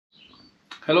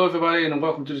Hello everybody and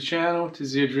welcome to the channel. This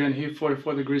is Adrian here,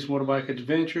 44 Degrees Motorbike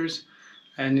Adventures,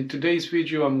 and in today's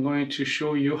video I'm going to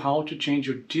show you how to change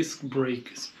your disc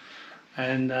brakes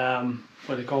and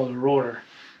what they call the rotor.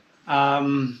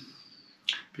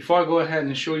 Before I go ahead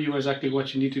and show you exactly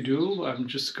what you need to do, I'm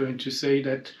just going to say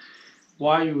that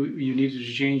why you need to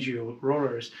change your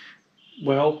rotors.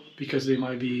 Well, because they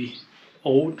might be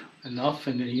old enough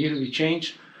and they need to be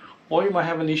changed, or you might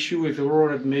have an issue with the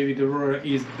rotor. Maybe the rotor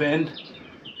is bent,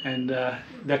 and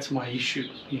that's my issue.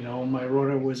 You know, my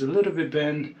rotor was a little bit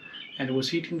bent and it was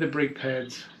hitting the brake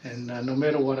pads, and no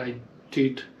matter what I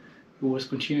did, it was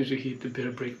continuing to hit the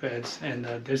brake pads, and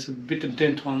there's a bit of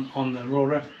dent on the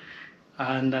rotor.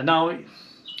 And now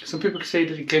some people say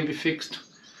that it can be fixed,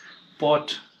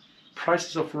 but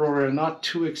prices of rotor are not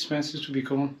too expensive to be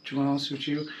honest with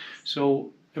you,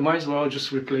 so you might as well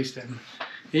just replace them.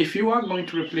 If you are going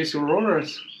to replace your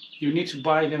rotors, you need to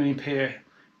buy them in pair.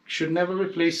 Should never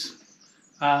replace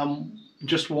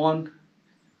just one,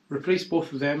 replace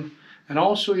both of them. And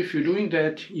also, if you're doing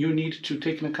that, you need to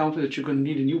take into account that you're going to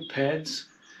need new pads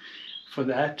for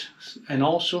that, and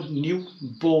also new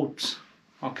bolts,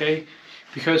 okay?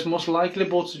 Because most likely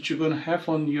bolts that you're going to have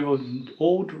on your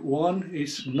old one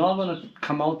is not going to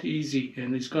come out easy,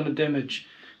 and it's going to damage,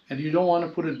 and you don't want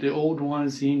to put the old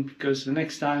ones in because the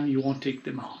next time you won't take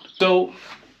them out. So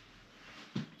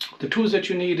the tools that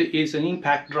you need is an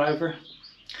impact driver,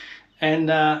 and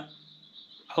a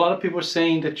lot of people are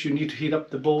saying that you need to heat up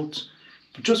the bolts,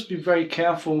 but just be very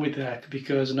careful with that,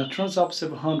 because in a Transalp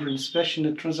 700, especially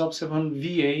in the Transalp 700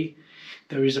 VA,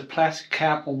 there is a plastic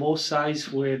cap on both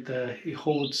sides where it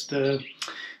holds the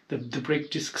brake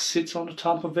disc sits on the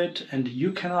top of it, and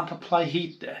you cannot apply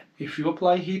heat there. If you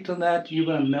apply heat on that, you're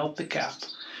going to melt the cap.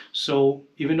 So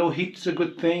even though heat is a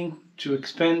good thing to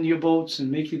expand your bolts and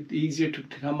make it easier to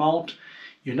come out,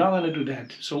 you're not going to do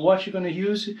that. So what you're going to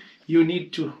use, you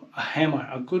need a hammer,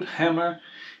 a good hammer,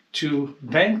 to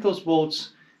bang those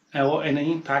bolts, or an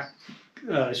impact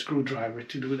screwdriver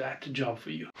to do that job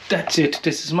for you. That's it.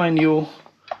 This is my new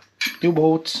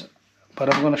bolts,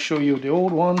 but I'm going to show you the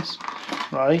old ones,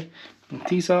 right? And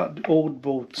these are the old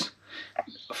bolts.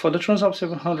 For the Transalp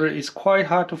 700, it's quite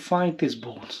hard to find these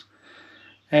bolts,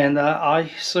 and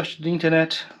I searched the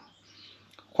internet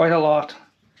quite a lot,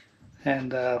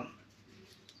 and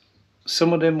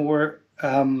some of them were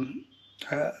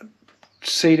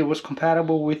said it was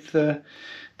compatible with the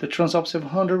Transalp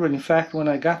 700, but in fact when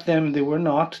I got them they were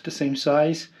not the same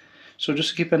size. So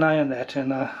just keep an eye on that,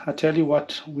 and I'll tell you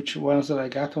which ones that I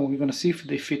got, and we're going to see if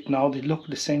they fit now. They look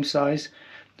the same size,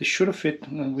 they should have fit,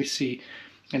 and we see.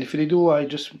 And if they do, I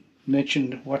just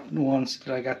mentioned what ones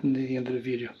that I got in the end of the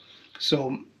video.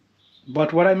 So,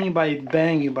 but what I mean by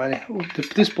banging,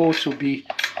 these bolts will be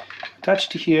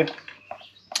attached to here,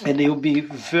 and they will be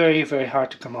very, very hard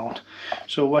to come out.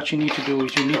 So what you need to do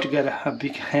is you need to get a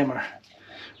big hammer,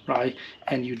 right?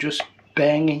 And you just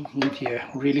bang in here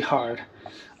really hard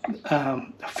a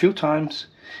few times,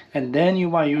 and then you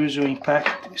might use your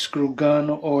impact screw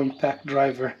gun or impact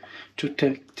driver to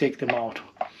take them out.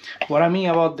 What I mean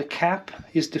about the cap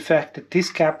is the fact that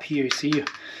this cap here, see,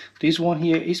 this one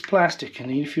here is plastic, and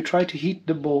if you try to heat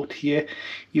the bolt here,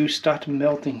 you start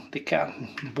melting the cap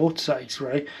on both sides,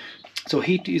 right? So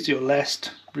heat is your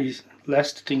last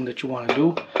thing that you want to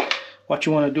do. What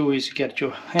you want to do is get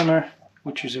your hammer,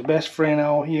 which is your best friend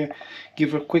out here,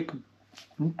 give a quick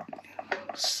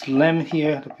slam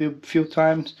here a few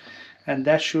times, and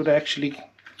that should actually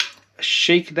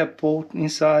shake that bolt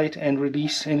inside and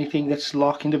release anything that's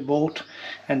locking the bolt,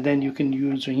 and then you can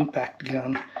use your impact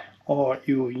gun or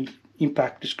your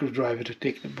impact screwdriver to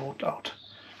take the bolt out.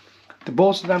 The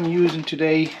bolts that I'm using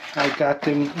today, I got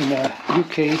them in the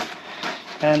UK,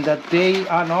 and that they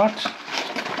are not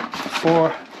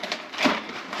for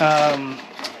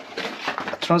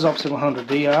Transalp 700,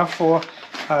 they are for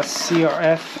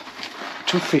CRF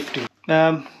 250.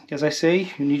 As I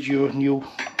say, you need your new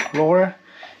rotor.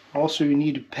 Also, you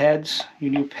need pads,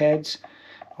 your new pads,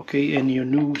 okay, and your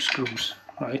new screws.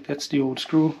 Right, that's the old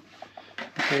screw.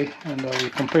 Okay, and we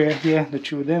compare here the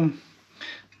two of them.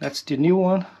 That's the new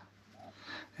one,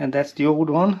 and that's the old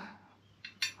one.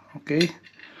 Okay,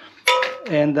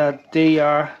 and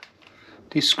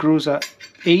these screws are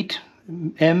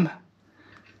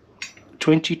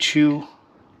 8M22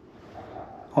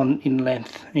 in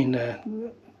length, in the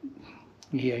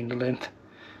length,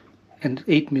 and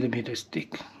 8mm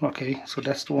thick. Okay, so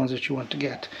that's the ones that you want to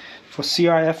get. For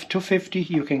CRF 250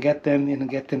 you can get them and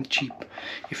get them cheap.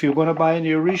 If you're going to buy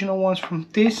the original ones from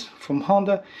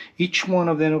Honda, each one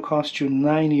of them will cost you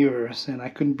 €9, and I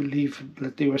couldn't believe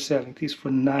that they were selling these for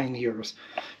 €9.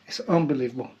 It's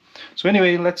unbelievable. So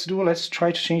anyway, let's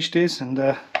try to change this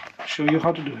and show you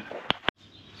how to do it.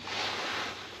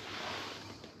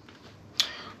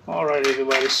 Alright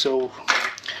everybody, so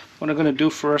what I'm gonna do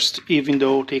first, even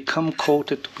though they come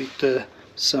coated with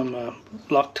some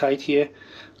Loctite here,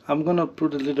 I'm gonna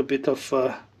put a little bit of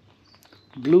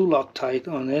blue Loctite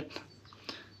on it.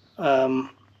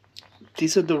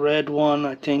 These are the red one,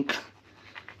 I think,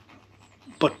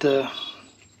 but I'm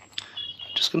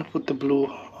just gonna put the blue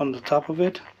on the top of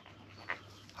it.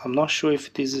 I'm not sure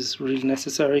if this is really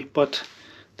necessary, but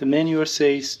the manual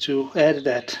says to add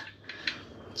that,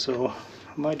 so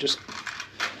I might just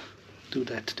do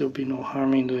that. There'll be no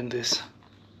harm in doing this.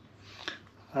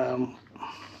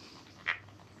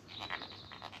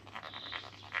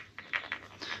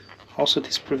 Also,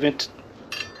 this prevents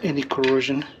any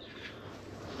corrosion.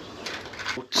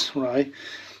 Right,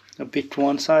 a bit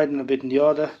one side and a bit in the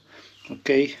other.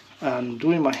 Okay, I'm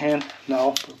doing my hand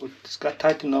now, but it's got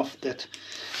tight enough that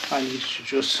I need to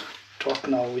just torque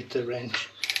now with the wrench.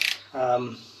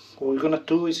 What we're gonna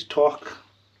do is torque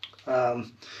a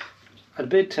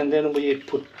bit, and then we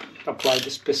apply the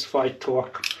specified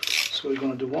torque. So we're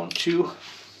gonna do 1, 2,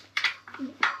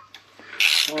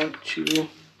 1, 2,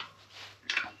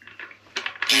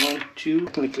 1, 2.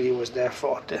 Technically it was their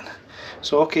fault then.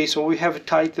 So okay, so we have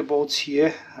tied the bolts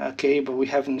here, okay, but we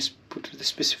haven't put the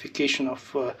specification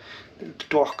of the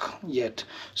torque yet.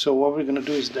 So what we're gonna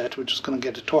do is that we're just gonna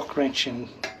get a torque wrench and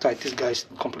tight these guys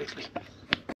completely.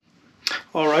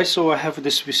 Alright, so I have the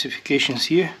specifications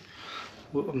here.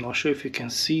 Well, I'm not sure if you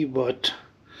can see, but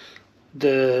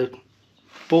the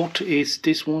bolt is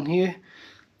this one here.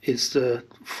 It's the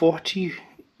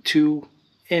 42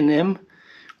 Nm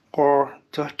or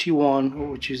 31,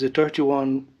 which is a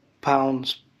 31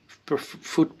 pounds per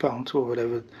foot-pound or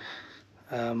whatever.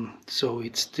 So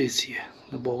it's this here.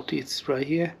 The bolt is right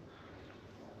here.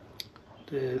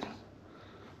 The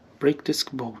brake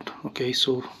disc bolt. Okay,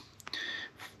 so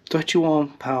 31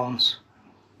 pounds.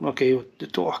 Okay, with the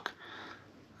torque,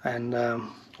 and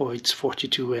or it's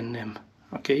 42 Nm.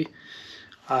 Okay,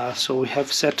 so we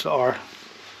have set our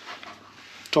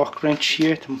torque wrench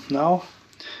here now,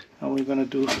 and we're gonna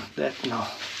do that now.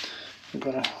 We're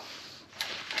gonna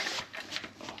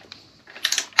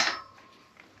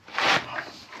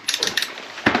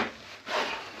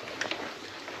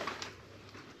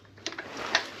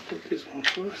take this one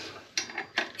first.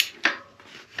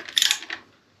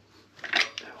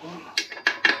 That one.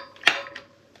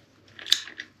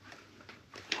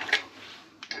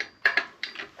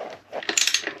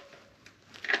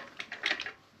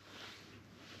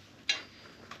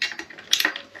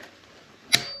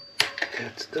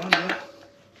 That's done.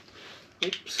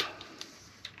 Oops.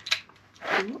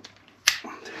 There you go.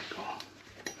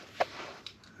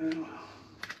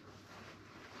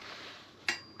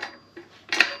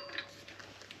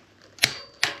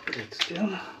 And that's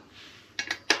done.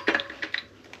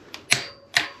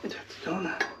 That's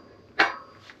done.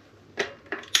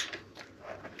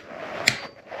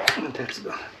 And that's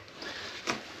done.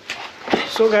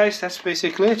 So guys, that's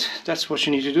basically it. That's what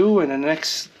you need to do, and the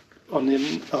next on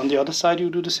the other side you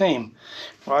do the same.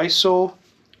 Right, so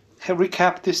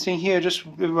recap this thing here, just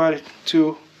everybody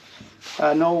to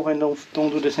know and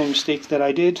don't do the same mistakes that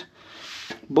I did.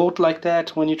 Bolt like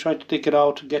that, when you try to take it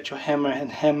out, get your hammer and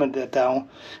hammer that down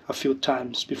a few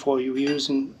times before you use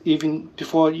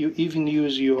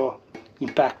your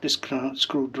impact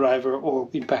screwdriver or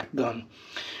impact gun.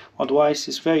 Otherwise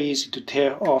it's very easy to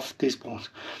tear off this bolt.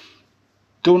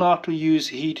 Do not use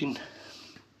heating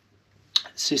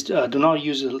system, do not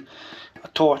use a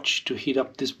torch to heat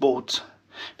up this bolt,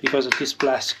 because of this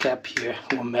plastic cap here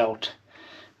will melt.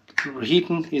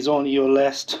 Heating is only your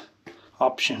last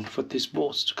option for these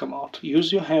bolts to come out.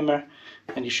 Use your hammer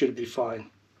and you should be fine.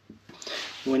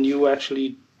 When you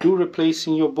actually do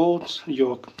replacing your bolts,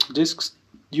 your discs,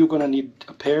 you're gonna need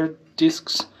a pair of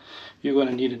discs, you're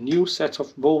gonna need a new set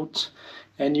of bolts,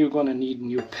 and you're gonna need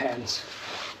new pans.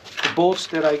 The bolts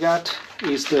that I got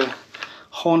is the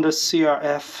Honda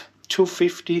CRF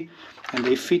 250, and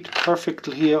they fit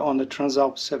perfectly here on the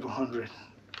Transalp 700.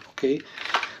 Okay,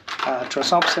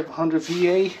 Transalp 700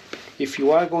 VA. If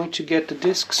you are going to get the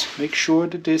discs, make sure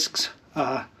the discs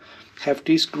have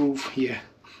this groove here.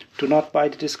 Do not buy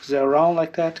the discs that are round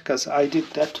like that, because I did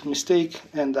that mistake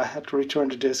and I had to return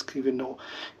the disc, even though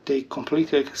they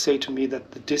completely say to me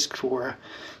that the discs were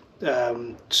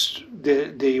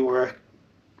they were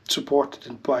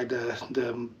supported by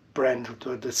the brand,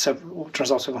 the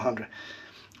Transalp 700.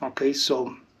 Okay,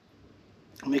 so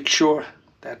make sure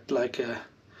that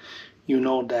you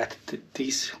know that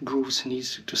these grooves need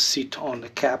to sit on the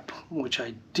cap, which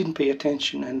I didn't pay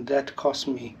attention, and that cost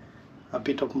me a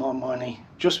bit of more money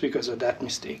just because of that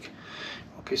mistake.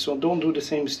 Okay, so don't do the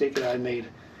same mistake that I made.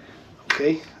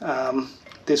 Okay,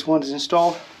 this one is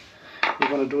installed. We're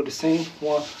going to do the same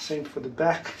for the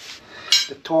back.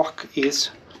 The torque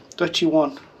is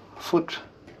 31 foot-pounds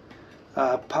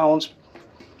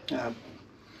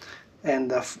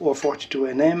and or 42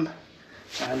 Nm,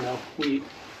 and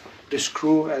the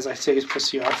screw, as I say, is for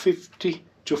CRF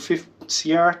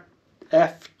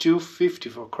 250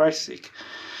 for Christ's sake.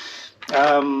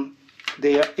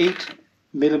 They are 8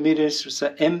 millimeters. It's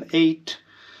a M8,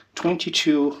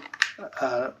 22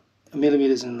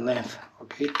 millimeters in length.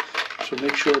 Okay, so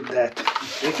make sure that.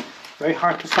 Okay, very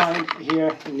hard to find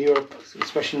here in Europe,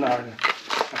 especially in Ireland.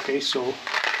 Okay, so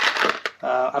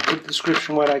I put the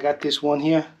description where I got this one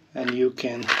here, and you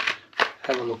can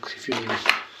have a look if you need it.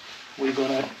 We're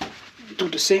gonna do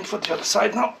the same for the other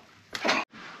side now.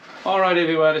 Alright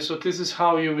everybody, so this is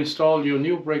how you install your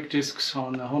new brake discs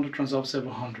on the Honda Transalp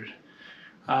 700.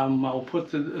 I'll put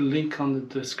the link on the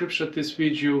description of this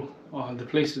video on the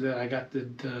places that I got the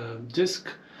disc,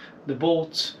 the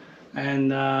bolts,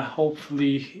 and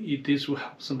hopefully this will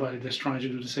help somebody that's trying to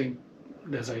do the same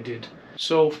as I did.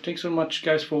 So thanks so much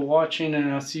guys for watching,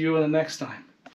 and I'll see you in the next time.